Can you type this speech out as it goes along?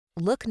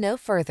Look no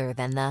further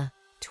than the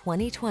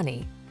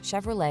 2020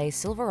 Chevrolet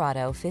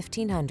Silverado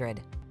 1500.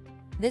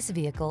 This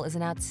vehicle is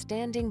an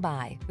outstanding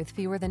buy with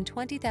fewer than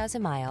 20,000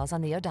 miles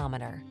on the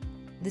odometer.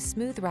 The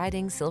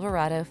smooth-riding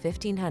Silverado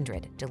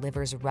 1500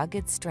 delivers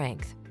rugged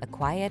strength, a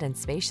quiet and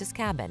spacious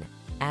cabin,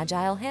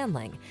 agile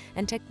handling,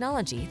 and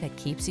technology that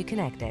keeps you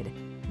connected.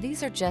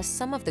 These are just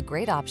some of the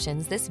great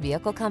options this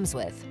vehicle comes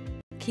with: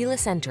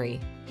 keyless entry,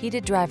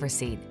 heated driver's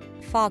seat,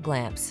 fog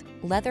lamps,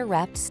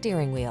 leather-wrapped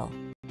steering wheel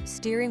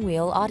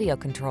audio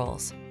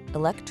controls,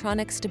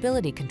 electronic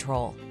stability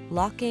control,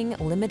 locking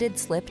limited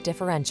slip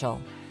differential,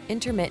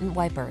 intermittent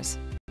wipers,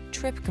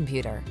 trip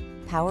computer,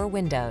 power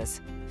windows.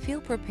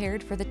 Feel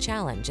prepared for the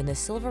challenge in the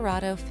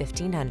Silverado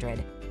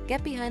 1500.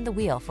 Get behind the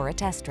wheel for a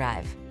test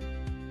drive.